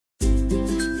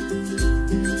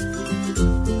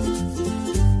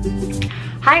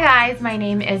Hi guys, my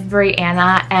name is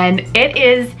Brianna and it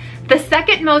is the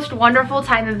second most wonderful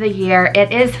time of the year.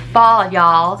 It is fall,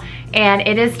 y'all, and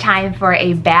it is time for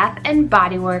a Bath &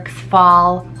 Body Works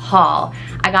fall haul.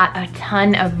 I got a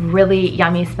ton of really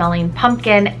yummy smelling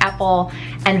pumpkin, apple,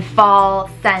 and fall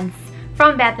scents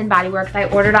from Bath & Body Works. I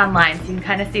ordered online, so you can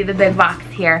kind of see the big box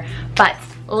here, but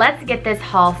let's get this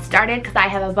haul started because I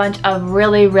have a bunch of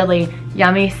really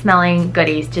yummy smelling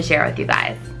goodies to share with you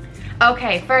guys.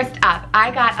 Okay, first up, I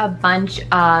got a bunch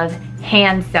of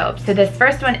hand soap. So this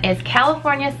first one is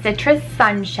California Citrus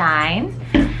Sunshine,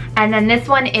 and then this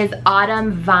one is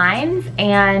Autumn Vines,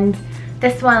 and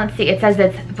this one, let's see, it says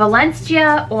it's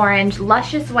Valencia Orange,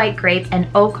 Luscious White Grape, and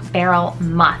Oak Barrel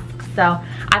Musk. So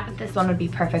I thought this one would be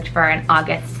perfect for an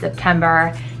August,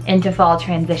 September into fall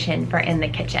transition for in the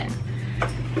kitchen.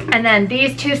 And then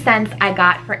these two scents I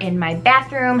got for in my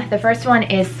bathroom. The first one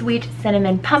is Sweet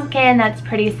Cinnamon Pumpkin. That's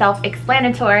pretty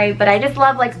self-explanatory, but I just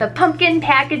love like the pumpkin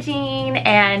packaging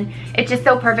and it's just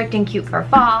so perfect and cute for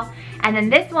fall. And then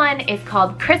this one is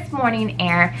called Crisp Morning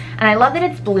Air, and I love that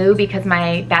it's blue because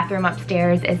my bathroom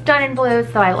upstairs is done in blue,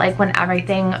 so I like when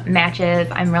everything matches.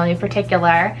 I'm really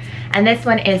particular. And this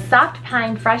one is Soft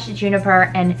Pine, Fresh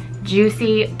Juniper, and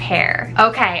Juicy Pear.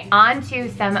 Okay, on to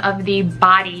some of the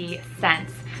body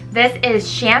scents. This is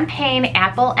Champagne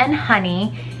Apple and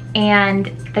Honey, and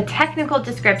the technical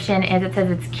description is, it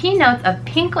says it's key notes of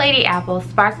Pink Lady Apple,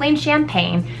 Sparkling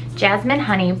Champagne, Jasmine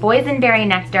Honey, Boysenberry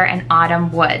Nectar, and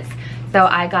Autumn Woods. So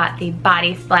I got the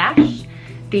body splash,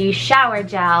 the shower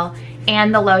gel,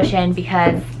 and the lotion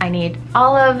because I need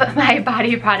all of my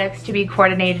body products to be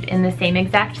coordinated in the same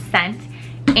exact scent.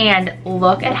 And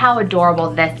look at how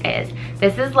adorable this is.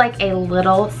 This is like a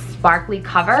little sparkly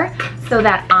cover so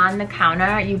that on the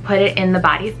counter you put it in the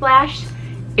body splash.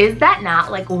 Is that not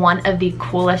like one of the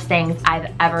coolest things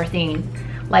I've ever seen?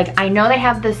 Like, I know they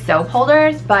have the soap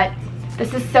holders, but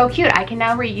this is so cute. I can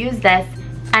now reuse this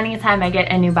anytime I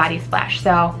get a new body splash.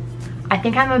 So I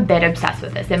think I'm a bit obsessed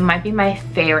with this. It might be my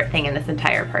favorite thing in this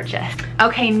entire purchase.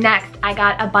 Okay, next I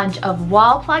got a bunch of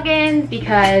wall plugins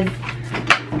because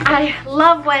I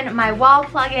love when my wall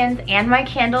plugins and my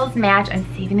candles match. I'm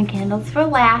saving the candles for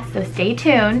last, so stay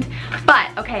tuned. But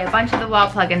okay, a bunch of the wall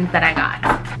plugins that I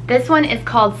got. This one is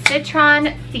called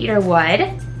Citron Cedarwood,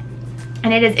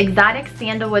 and it is exotic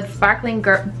sandalwood, sparkling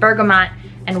bergamot,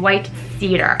 and white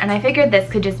cedar. And I figured this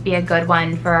could just be a good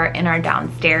one for in our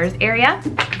downstairs area.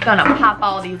 Gonna pop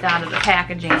all these out of the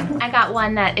packaging. I got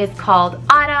one that is called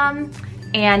Autumn,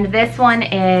 and this one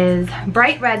is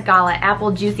Bright Red Gala,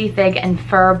 Apple, Juicy Fig, and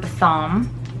Fir Balsam,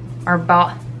 or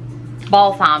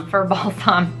Balsam, Fir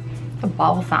Balsam. It's a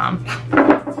balsam.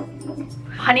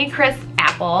 Honey Crisp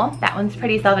Apple, that one's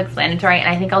pretty self-explanatory, and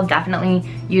I think I'll definitely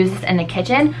use this in the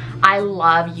kitchen. I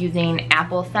love using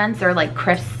apple scents or like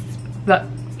crisp, but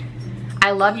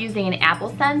I love using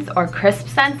apple scents or crisp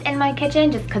scents in my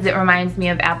kitchen just because it reminds me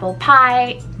of apple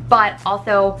pie, but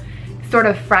also sort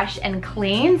of fresh and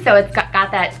clean. So it's got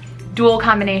that dual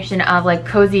combination of like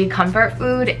cozy comfort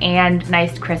food and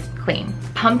nice crisp clean.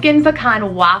 Pumpkin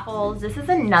Pecan Waffles. This is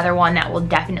another one that will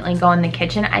definitely go in the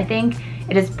kitchen. I think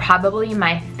it is probably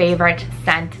my favorite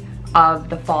scent of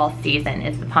the fall season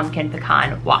is the Pumpkin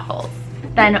Pecan Waffles.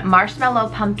 Then Marshmallow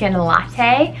Pumpkin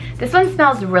Latte. This one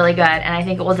smells really good, and I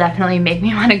think it will definitely make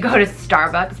me want to go to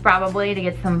Starbucks probably to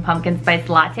get some pumpkin spice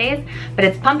lattes. But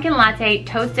it's pumpkin latte,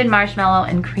 toasted marshmallow,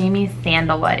 and creamy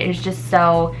sandalwood. It is just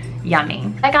so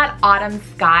yummy. I got Autumn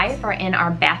Sky for in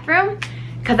our bathroom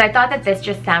because I thought that this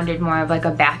just sounded more of like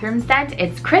a bathroom scent.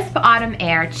 It's Crisp Autumn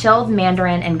Air, Chilled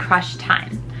Mandarin, and Crushed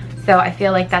Thyme. So I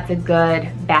feel like that's a good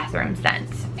bathroom scent.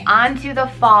 On to the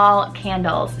fall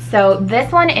candles. So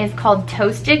this one is called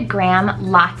Toasted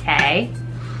Graham Latte.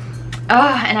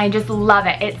 Oh, and I just love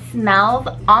it. It smells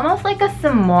almost like a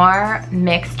s'more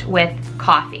mixed with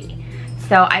coffee.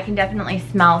 So I can definitely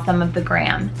smell some of the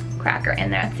graham cracker in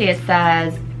there. Let's see, it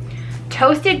says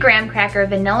toasted graham cracker,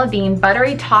 vanilla bean,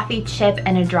 buttery toffee chip,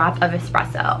 and a drop of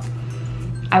espresso.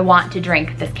 I want to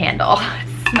drink this candle.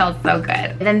 It smells so good.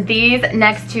 And then these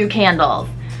next two candles,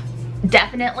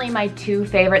 definitely my two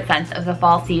favorite scents of the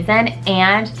fall season,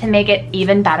 and to make it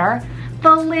even better,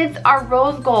 the lids are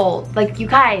rose gold. Like, you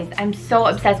guys, I'm so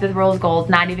obsessed with rose gold,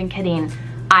 not even kidding.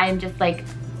 I'm just like,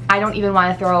 I don't even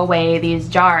want to throw away these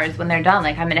jars when they're done.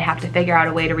 Like, I'm gonna have to figure out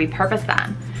a way to repurpose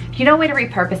them. If you know a way to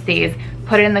repurpose these,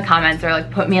 put it in the comments, or like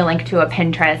put me a link to a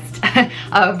Pinterest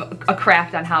of a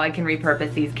craft on how I can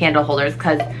repurpose these candle holders,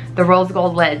 because the rose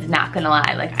gold lids, not gonna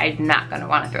lie, like I'm not gonna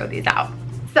want to throw these out.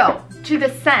 So, to the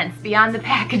scents beyond the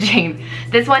packaging,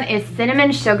 this one is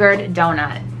Cinnamon Sugared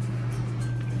Donut.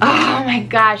 Oh my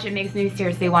gosh, it makes me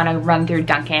seriously want to run through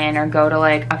Dunkin' or go to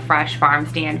like a fresh farm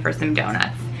stand for some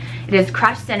donuts. It is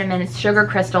crushed cinnamon, sugar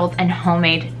crystals, and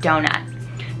homemade donut.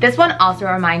 This one also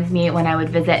reminds me when I would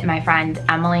visit my friend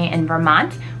Emily in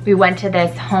Vermont. We went to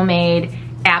this homemade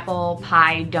apple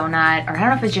pie donut, or I don't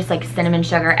know if it's just like cinnamon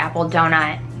sugar apple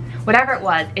donut. Whatever it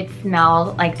was, it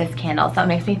smelled like this candle. So it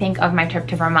makes me think of my trip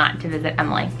to Vermont to visit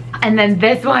Emily. And then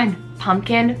this one,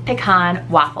 pumpkin pecan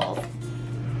waffles.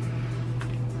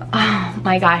 Oh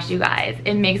my gosh, you guys.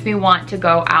 It makes me want to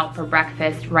go out for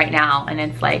breakfast right now, and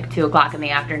it's like 2 o'clock in the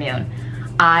afternoon.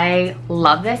 I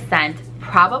love this scent.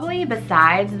 Probably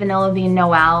besides Vanilla Bean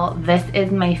Noel, this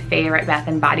is my favorite Bath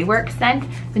 & Body Works scent.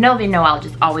 Vanilla Bean Noel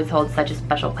just always holds such a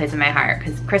special place in my heart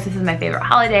because Christmas is my favorite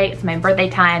holiday. It's my birthday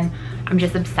time. I'm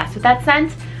just obsessed with that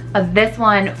scent. But this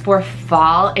one for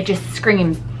fall, it just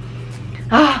screams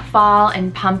fall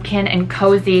and pumpkin and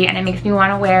cozy, and it makes me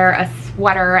want to wear a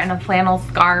sweater and a flannel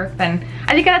scarf. And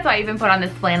I think that's why I even put on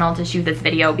this flannel to shoot this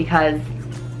video, because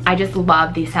I just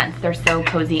love these scents. They're so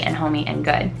cozy and homey and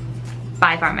good.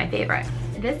 By far my favorite.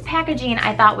 This packaging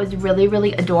I thought was really,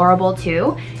 really adorable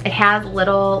too. It has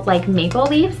little like maple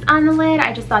leaves on the lid.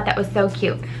 I just thought that was so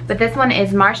cute. But this one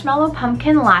is marshmallow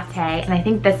pumpkin latte, and I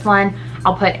think this one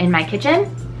I'll put in my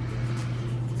kitchen.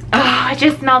 Oh, it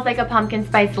just smells like a pumpkin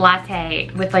spice latte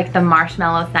with like the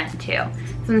marshmallow scent too.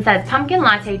 This one says pumpkin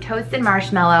latte, toasted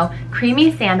marshmallow,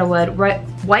 creamy sandalwood,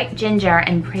 white ginger,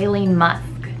 and praline musk.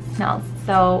 It smells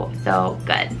so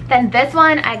good. Then this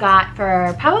one I got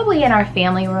for probably in our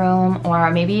family room or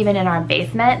maybe even in our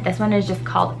basement. This one is just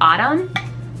called Autumn.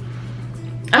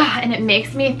 And it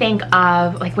makes me think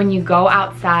of like when you go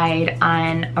outside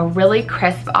on a really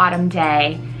crisp autumn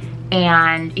day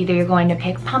and either you're going to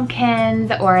pick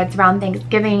pumpkins or it's around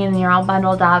Thanksgiving and you're all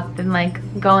bundled up and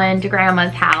like going to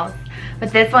grandma's house.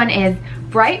 But this one is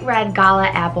bright red gala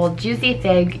apple, juicy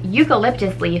fig,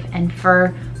 eucalyptus leaf, and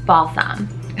fir balsam.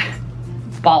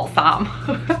 Balsam.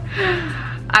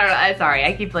 I don't know, I'm sorry,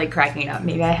 I keep like cracking up.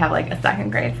 Maybe I have like a 2nd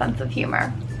grade sense of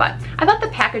humor. But I thought the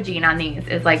packaging on these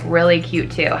is like really cute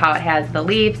too, how it has the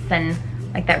leaves and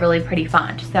like that really pretty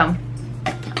font. So,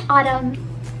 Autumn.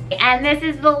 And this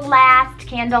is the last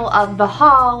candle of the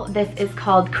haul. This is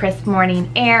called Crisp Morning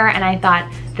Air, and I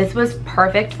thought this was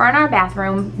perfect for in our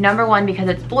bathroom. Number one, because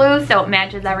it's blue, so it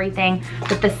matches everything,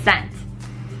 but the scent.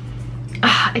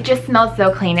 It just smells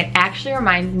so clean. It actually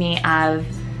reminds me of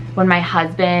when my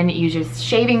husband uses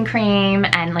shaving cream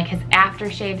and like his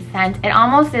aftershave scent. It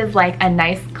almost is like a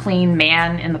nice clean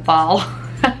man in the fall.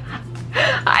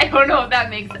 I don't know if that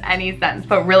makes any sense,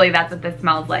 but really that's what this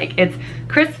smells like. It's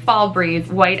crisp fall breeze,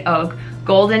 white oak,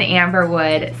 golden amber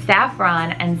wood,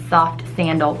 saffron, and soft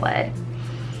sandalwood.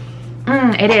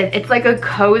 It is. It's like a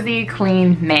cozy,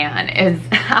 clean man is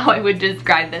how I would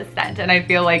describe this scent, and I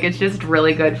feel like it's just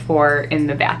really good for in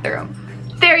the bathroom.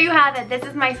 There you have it. This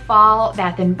is my fall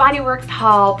Bath & Body Works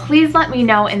haul. Please let me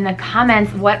know in the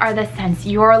comments what are the scents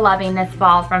you're loving this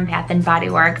fall from Bath &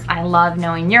 Body Works. I love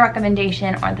knowing your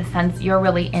recommendation or the scents you're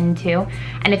really into.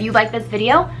 And if you like this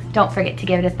video, don't forget to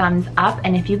give it a thumbs up.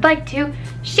 And if you'd like to,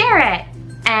 share it.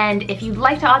 And if you'd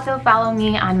like to also follow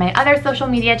me on my other social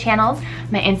media channels,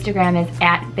 my Instagram is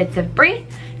 @bitsofbrie.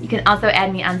 You can also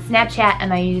add me on Snapchat, and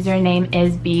my username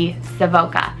is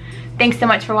bsavoca. Thanks so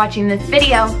much for watching this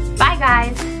video. Bye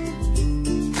guys.